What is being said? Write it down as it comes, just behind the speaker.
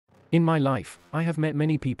In my life, I have met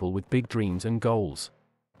many people with big dreams and goals.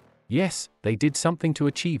 Yes, they did something to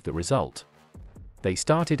achieve the result. They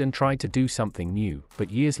started and tried to do something new, but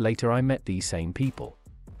years later I met these same people.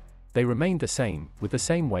 They remained the same, with the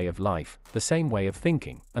same way of life, the same way of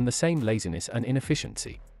thinking, and the same laziness and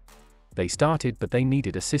inefficiency. They started, but they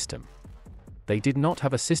needed a system. They did not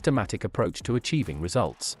have a systematic approach to achieving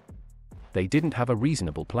results. They didn't have a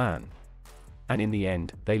reasonable plan. And in the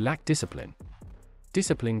end, they lacked discipline.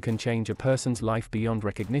 Discipline can change a person's life beyond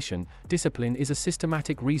recognition. Discipline is a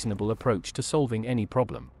systematic, reasonable approach to solving any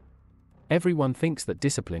problem. Everyone thinks that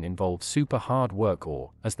discipline involves super hard work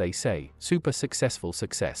or, as they say, super successful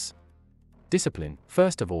success. Discipline,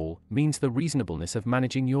 first of all, means the reasonableness of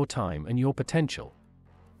managing your time and your potential.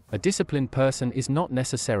 A disciplined person is not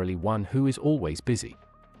necessarily one who is always busy.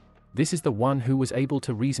 This is the one who was able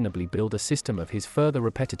to reasonably build a system of his further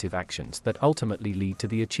repetitive actions that ultimately lead to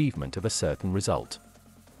the achievement of a certain result.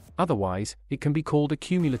 Otherwise, it can be called a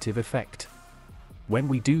cumulative effect. When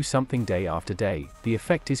we do something day after day, the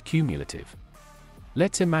effect is cumulative.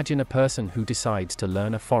 Let's imagine a person who decides to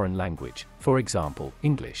learn a foreign language, for example,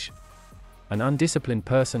 English. An undisciplined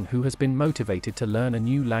person who has been motivated to learn a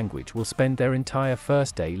new language will spend their entire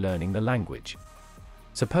first day learning the language.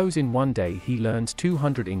 Suppose in one day he learns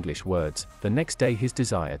 200 English words, the next day his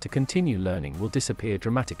desire to continue learning will disappear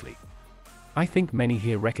dramatically. I think many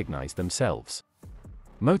here recognize themselves.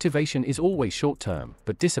 Motivation is always short-term,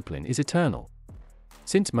 but discipline is eternal.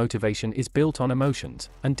 Since motivation is built on emotions,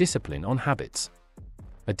 and discipline on habits.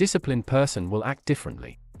 A disciplined person will act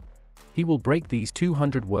differently. He will break these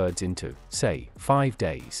 200 words into, say, 5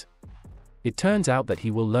 days. It turns out that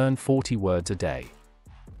he will learn 40 words a day.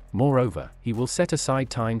 Moreover, he will set aside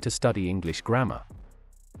time to study English grammar.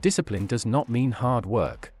 Discipline does not mean hard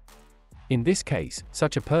work. In this case,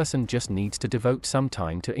 such a person just needs to devote some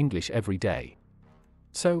time to English every day.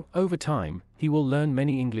 So, over time, he will learn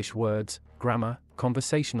many English words, grammar,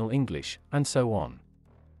 conversational English, and so on.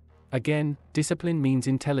 Again, discipline means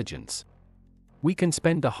intelligence. We can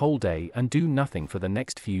spend the whole day and do nothing for the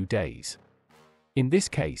next few days. In this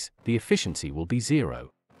case, the efficiency will be zero.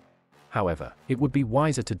 However, it would be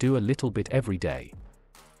wiser to do a little bit every day.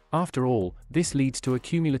 After all, this leads to a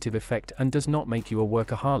cumulative effect and does not make you a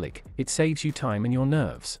workaholic, it saves you time and your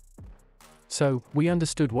nerves. So, we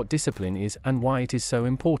understood what discipline is and why it is so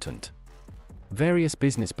important. Various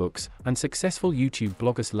business books and successful YouTube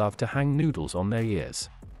bloggers love to hang noodles on their ears.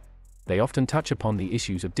 They often touch upon the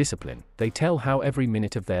issues of discipline. They tell how every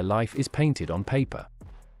minute of their life is painted on paper.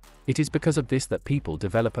 It is because of this that people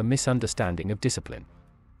develop a misunderstanding of discipline.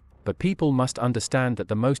 But people must understand that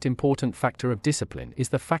the most important factor of discipline is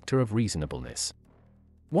the factor of reasonableness.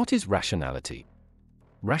 What is rationality?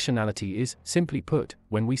 Rationality is, simply put,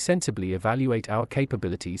 when we sensibly evaluate our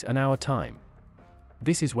capabilities and our time.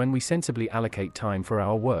 This is when we sensibly allocate time for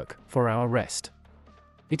our work, for our rest.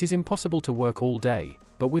 It is impossible to work all day,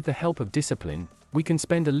 but with the help of discipline, we can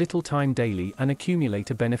spend a little time daily and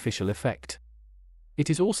accumulate a beneficial effect.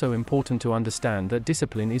 It is also important to understand that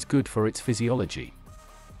discipline is good for its physiology.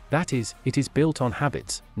 That is, it is built on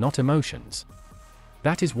habits, not emotions.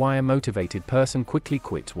 That is why a motivated person quickly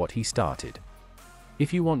quits what he started.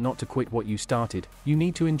 If you want not to quit what you started, you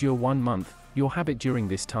need to endure 1 month. Your habit during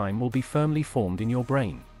this time will be firmly formed in your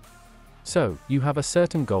brain. So, you have a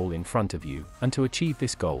certain goal in front of you, and to achieve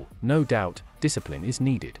this goal, no doubt, discipline is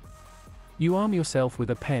needed. You arm yourself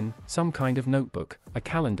with a pen, some kind of notebook, a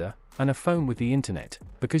calendar, and a phone with the internet,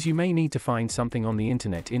 because you may need to find something on the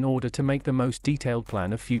internet in order to make the most detailed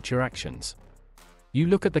plan of future actions. You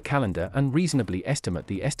look at the calendar and reasonably estimate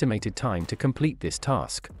the estimated time to complete this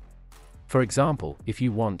task. For example, if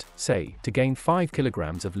you want, say, to gain 5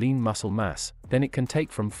 kilograms of lean muscle mass, then it can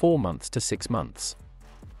take from 4 months to 6 months.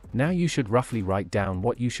 Now you should roughly write down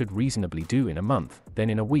what you should reasonably do in a month, then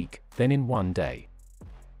in a week, then in 1 day.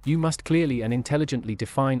 You must clearly and intelligently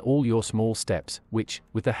define all your small steps, which,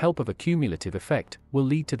 with the help of a cumulative effect, will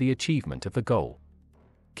lead to the achievement of the goal.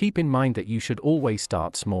 Keep in mind that you should always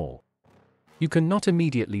start small. You cannot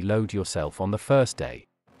immediately load yourself on the first day.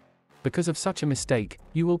 Because of such a mistake,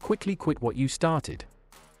 you will quickly quit what you started.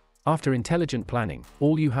 After intelligent planning,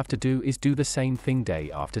 all you have to do is do the same thing day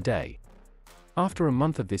after day. After a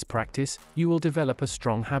month of this practice, you will develop a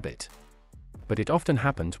strong habit. But it often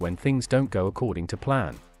happens when things don't go according to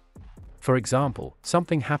plan. For example,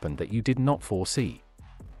 something happened that you did not foresee.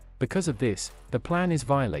 Because of this, the plan is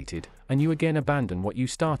violated, and you again abandon what you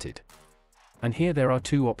started. And here there are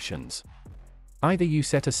 2 options. Either you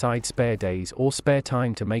set aside spare days or spare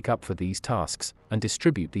time to make up for these tasks, and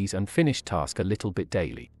distribute these unfinished tasks a little bit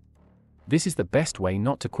daily. This is the best way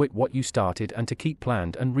not to quit what you started and to keep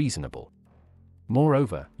planned and reasonable.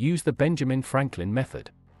 Moreover, use the Benjamin Franklin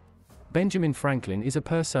method. Benjamin Franklin is a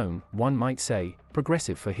person, one might say,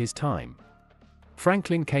 progressive for his time.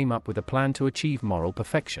 Franklin came up with a plan to achieve moral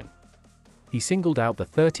perfection. He singled out the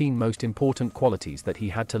 13 most important qualities that he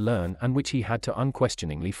had to learn and which he had to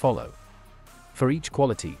unquestioningly follow. For each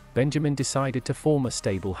quality, Benjamin decided to form a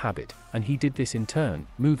stable habit, and he did this in turn,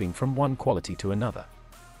 moving from one quality to another.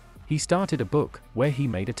 He started a book, where he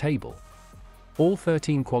made a table. All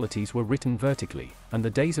 13 qualities were written vertically, and the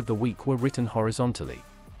days of the week were written horizontally.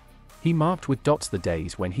 He marked with dots the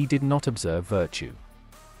days when he did not observe virtue.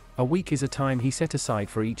 A week is a time he set aside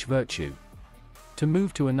for each virtue. To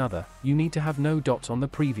move to another, you need to have no dots on the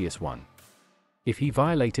previous one. If he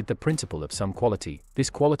violated the principle of some quality, this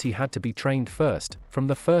quality had to be trained first, from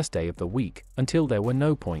the first day of the week, until there were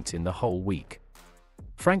no points in the whole week.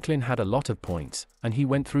 Franklin had a lot of points, and he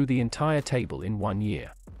went through the entire table in 1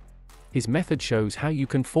 year. His method shows how you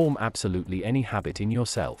can form absolutely any habit in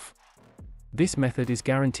yourself. This method is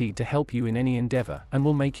guaranteed to help you in any endeavor and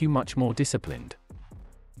will make you much more disciplined.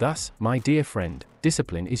 Thus, my dear friend,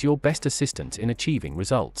 discipline is your best assistance in achieving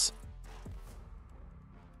results.